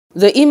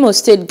The Imo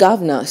State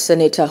Governor,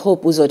 Senator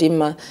Hope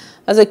Uzodimma,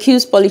 has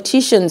accused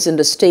politicians in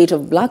the state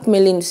of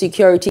blackmailing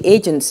security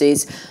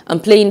agencies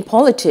and playing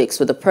politics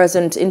with the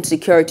present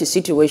insecurity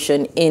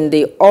situation in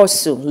the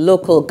Orsu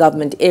Local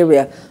government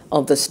area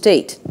of the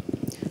state.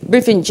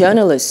 Briefing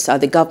journalists at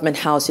the government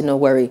house in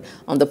Owerri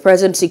on the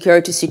present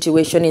security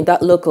situation in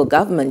that local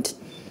government,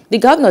 the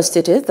governor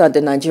stated that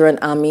the Nigerian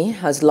army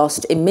has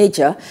lost a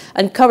major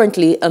and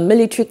currently a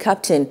military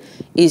captain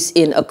is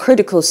in a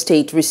critical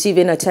state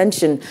receiving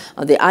attention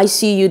at the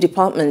ICU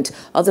department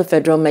of the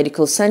Federal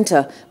Medical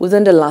Center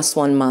within the last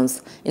 1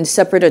 month in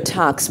separate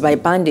attacks by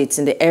bandits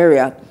in the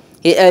area.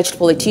 He urged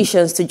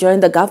politicians to join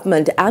the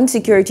government and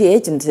security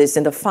agencies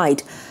in the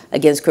fight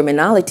against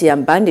criminality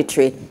and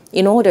banditry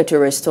in order to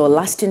restore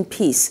lasting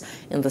peace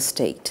in the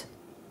state.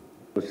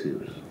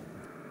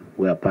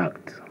 We are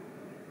packed.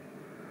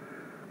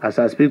 As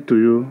I speak to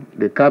you,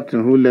 the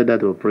captain who led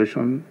that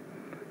operation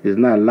is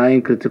now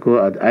lying critical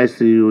at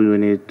ICU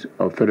unit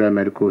of Federal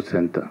Medical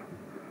Center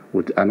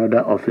with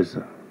another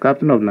officer,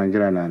 captain of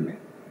Nigerian Army.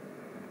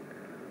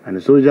 And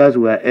the soldiers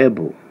were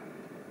able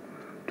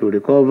to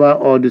recover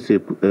all these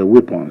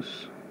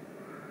weapons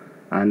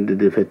and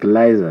the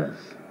fertilizers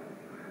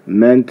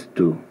meant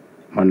to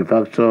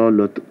manufacture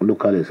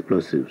local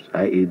explosives,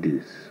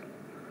 IEDs.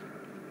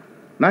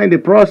 Now in the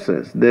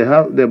process, they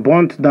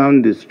burnt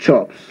down these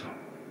shops.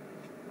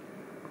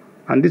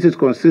 And this is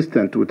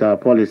consistent with our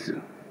policy.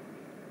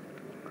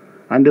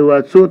 And they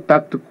were so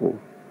tactical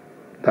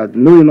that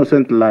no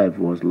innocent life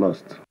was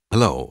lost.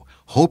 Hello,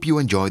 hope you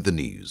enjoyed the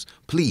news.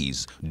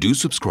 Please do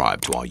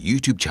subscribe to our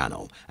YouTube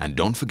channel and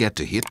don't forget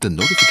to hit the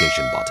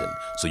notification button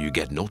so you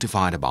get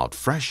notified about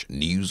fresh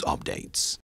news updates.